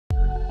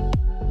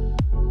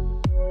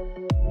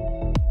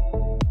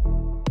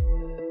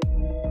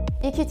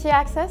EQT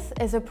Access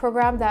is a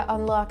program that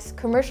unlocks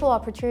commercial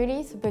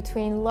opportunities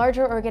between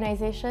larger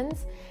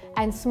organizations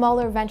and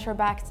smaller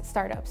venture-backed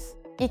startups.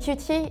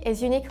 EQT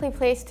is uniquely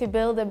placed to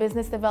build a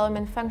business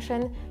development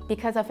function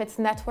because of its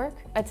network.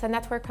 It's a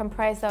network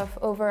comprised of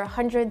over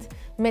 100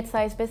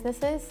 mid-sized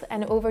businesses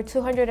and over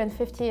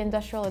 250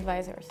 industrial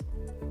advisors.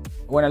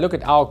 When I look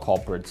at our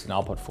corporates in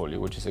our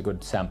portfolio, which is a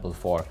good sample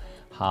for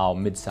how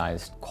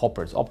mid-sized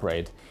corporates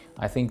operate,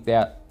 I think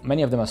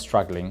many of them are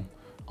struggling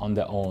on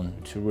their own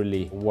to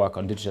really work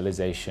on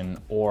digitalization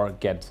or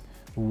get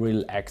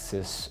real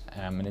access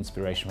and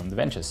inspiration from the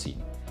venture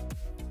scene.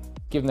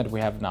 Given that we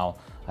have now,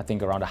 I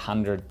think, around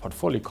 100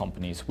 portfolio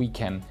companies, we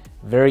can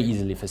very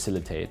easily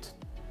facilitate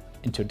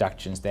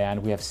introductions there,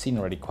 and we have seen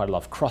already quite a lot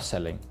of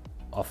cross-selling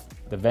of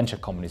the venture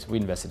companies we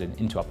invested in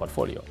into our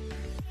portfolio.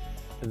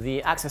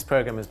 The Access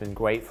program has been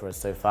great for us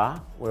so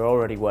far. We're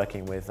already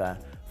working with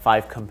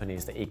 5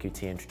 companies that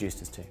EQT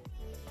introduced us to.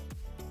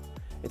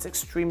 It's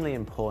extremely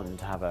important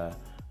to have a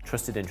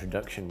trusted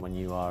introduction when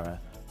you are a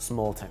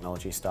small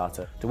technology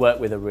startup to work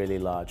with a really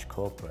large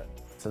corporate.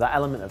 So that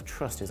element of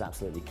trust is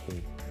absolutely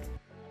key.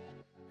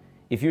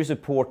 If you're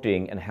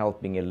supporting and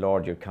helping a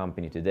larger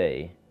company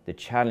today, the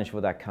challenge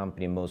for that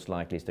company most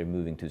likely is they're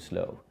moving too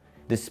slow.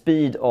 The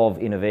speed of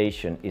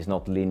innovation is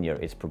not linear,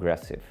 it's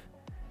progressive.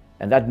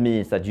 And that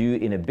means that you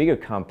in a bigger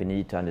company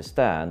need to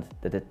understand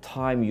that the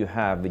time you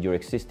have with your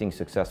existing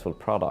successful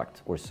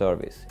product or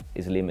service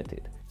is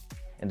limited.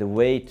 And the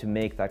way to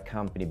make that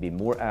company be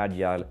more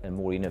agile and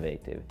more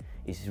innovative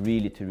is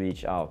really to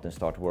reach out and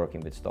start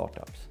working with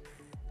startups.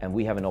 And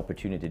we have an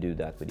opportunity to do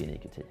that within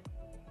EQT.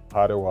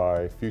 How do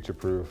I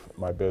future-proof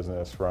my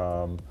business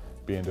from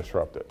being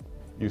disrupted?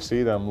 You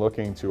see them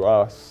looking to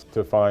us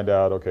to find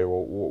out, okay,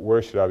 well,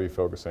 where should I be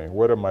focusing?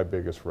 What are my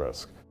biggest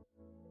risks?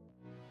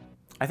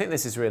 I think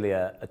this is really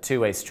a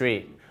two-way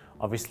street.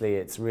 Obviously,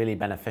 it's really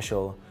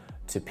beneficial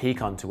to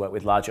Peakon to work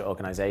with larger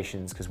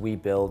organizations because we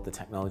build the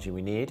technology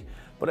we need.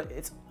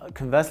 But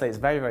conversely, it's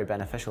very, very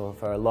beneficial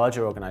for a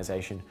larger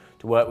organization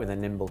to work with a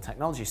nimble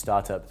technology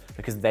startup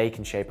because they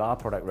can shape our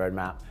product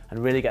roadmap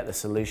and really get the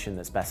solution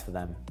that's best for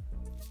them.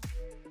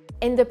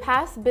 In the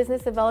past,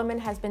 business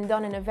development has been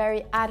done in a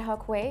very ad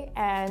hoc way,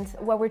 and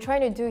what we're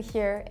trying to do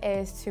here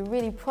is to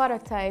really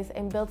productize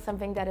and build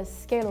something that is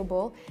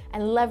scalable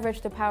and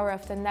leverage the power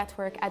of the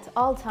network at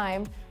all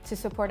times to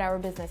support our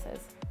businesses.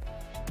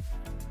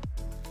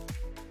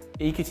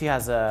 EQT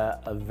has a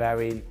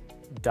very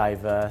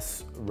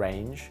diverse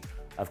range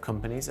of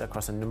companies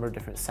across a number of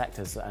different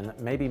sectors and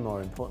maybe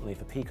more importantly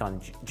for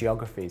Peakon,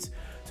 geographies.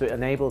 So it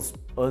enables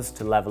us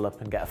to level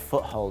up and get a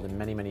foothold in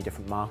many, many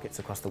different markets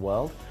across the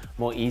world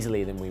more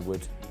easily than we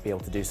would be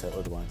able to do so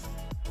otherwise.